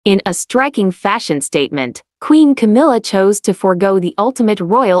In a striking fashion statement, Queen Camilla chose to forego the ultimate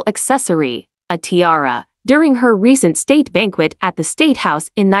royal accessory, a tiara, during her recent state banquet at the State House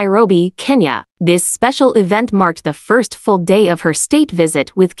in Nairobi, Kenya. This special event marked the first full day of her state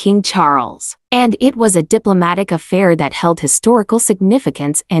visit with King Charles, and it was a diplomatic affair that held historical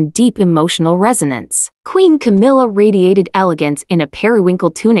significance and deep emotional resonance. Queen Camilla radiated elegance in a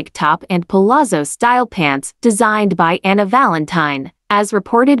periwinkle tunic top and palazzo-style pants designed by Anna Valentine, as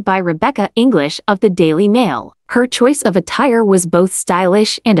reported by Rebecca English of the Daily Mail. Her choice of attire was both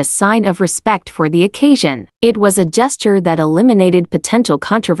stylish and a sign of respect for the occasion. It was a gesture that eliminated potential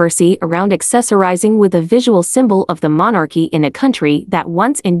controversy around accessorizing with a visual symbol of the monarchy in a country that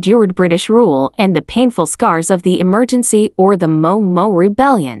once endured British rule and the painful scars of the emergency or the Momo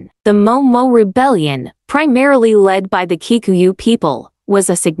Rebellion. The Momo Rebellion, primarily led by the Kikuyu people, was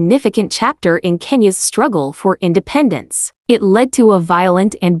a significant chapter in Kenya's struggle for independence. It led to a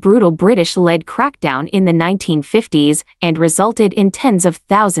violent and brutal British-led crackdown in the 1950s and resulted in tens of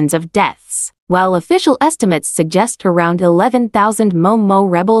thousands of deaths. While official estimates suggest around 11,000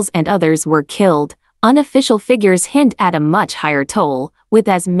 Momo rebels and others were killed, unofficial figures hint at a much higher toll, with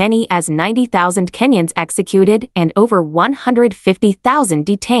as many as 90,000 Kenyans executed and over 150,000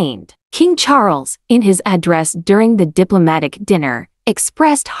 detained. King Charles, in his address during the diplomatic dinner,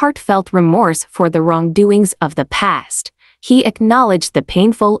 expressed heartfelt remorse for the wrongdoings of the past. He acknowledged the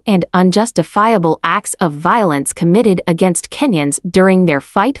painful and unjustifiable acts of violence committed against Kenyans during their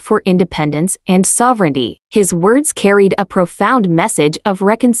fight for independence and sovereignty. His words carried a profound message of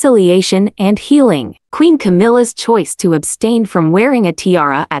reconciliation and healing. Queen Camilla's choice to abstain from wearing a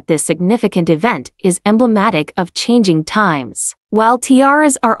tiara at this significant event is emblematic of changing times. While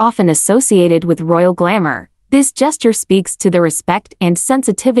tiaras are often associated with royal glamour, this gesture speaks to the respect and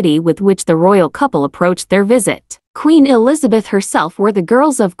sensitivity with which the royal couple approached their visit. Queen Elizabeth herself wore the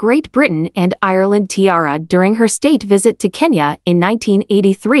Girls of Great Britain and Ireland tiara during her state visit to Kenya in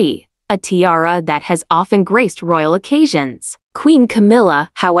 1983, a tiara that has often graced royal occasions. Queen Camilla,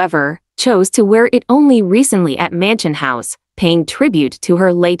 however, chose to wear it only recently at Mansion House, paying tribute to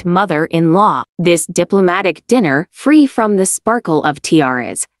her late mother-in-law. This diplomatic dinner, free from the sparkle of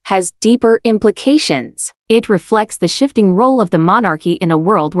tiaras, has deeper implications. It reflects the shifting role of the monarchy in a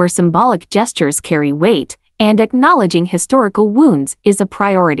world where symbolic gestures carry weight, and acknowledging historical wounds is a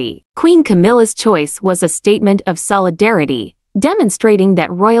priority. Queen Camilla's choice was a statement of solidarity, demonstrating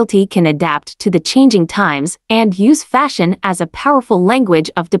that royalty can adapt to the changing times and use fashion as a powerful language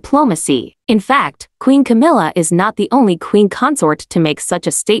of diplomacy. In fact, Queen Camilla is not the only queen consort to make such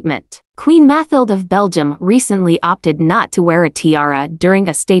a statement. Queen Mathilde of Belgium recently opted not to wear a tiara during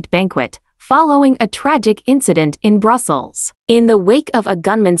a state banquet, following a tragic incident in Brussels. In the wake of a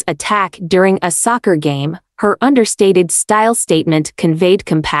gunman's attack during a soccer game, her understated style statement conveyed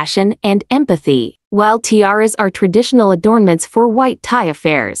compassion and empathy. While tiaras are traditional adornments for white tie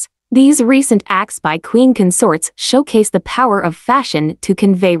affairs, these recent acts by queen consorts showcase the power of fashion to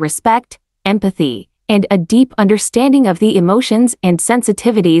convey respect, empathy, and a deep understanding of the emotions and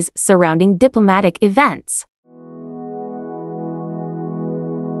sensitivities surrounding diplomatic events.